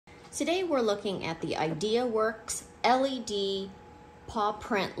Today we're looking at the IdeaWorks LED paw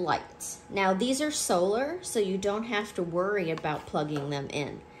print lights. Now these are solar, so you don't have to worry about plugging them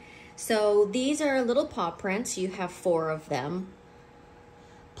in. So these are little paw prints. You have 4 of them,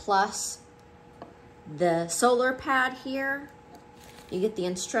 plus the solar pad here. You get the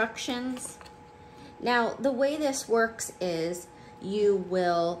instructions. Now the way this works is you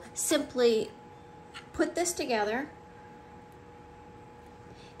will simply put this together,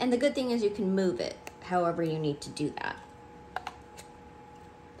 and the good thing is you can move it however you need to do that.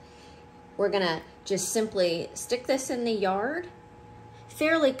 We're gonna just simply stick this in the yard,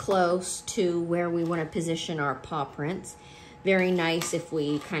 fairly close to where we want to position our paw prints. Very nice if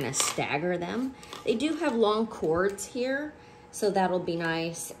we kind of stagger them. They do have long cords here, so that'll be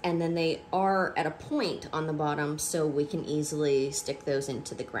nice. And then they are at a point on the bottom, so we can easily stick those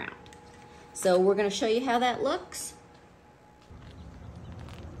into the ground. So we're gonna show you how that looks.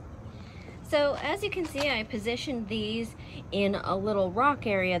 So as you can see, I positioned these in a little rock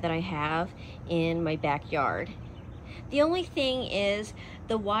area that I have in my backyard. The only thing is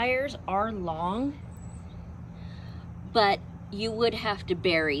the wires are long, but you would have to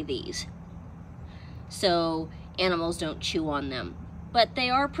bury these so animals don't chew on them. But they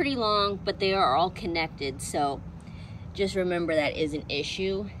are pretty long, but they are all connected, so just remember that is an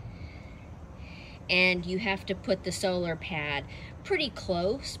issue. And you have to put the solar pad pretty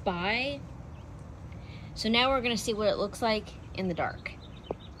close by. So now we're gonna see what it looks like in the dark.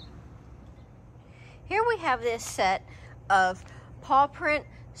 Here we have this set of paw print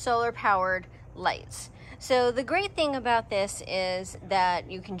solar powered lights. So the great thing about this is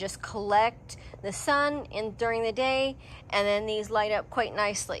that you can just collect the sun during the day, and then these light up quite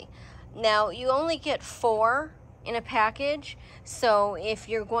nicely. Now you only get 4 in a package, so if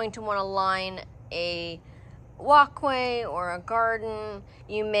you're going to want to line a walkway or a garden,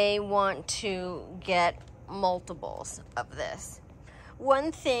 you may want to get multiples of this.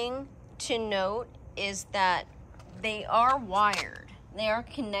 One thing to note is that they are wired. They are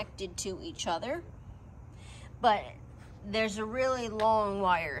connected to each other, but there's a really long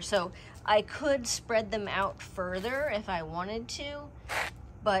wire, so I could spread them out further if I wanted to,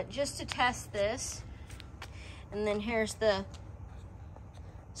 but just to test this. And then here's the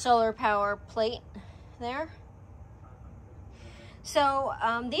solar power plate there. So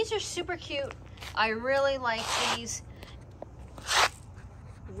these are super cute. I really like these.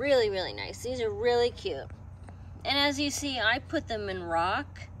 Really, really nice. These are really cute. And as you see, I put them in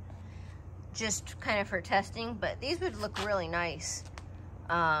rock just kind of for testing, but these would look really nice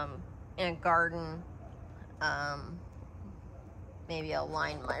in a garden. Maybe I'll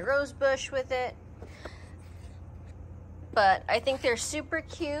line my rose bush with it. But I think they're super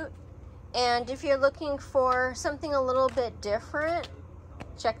cute. And if you're looking for something a little bit different,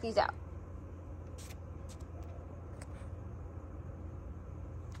 check these out.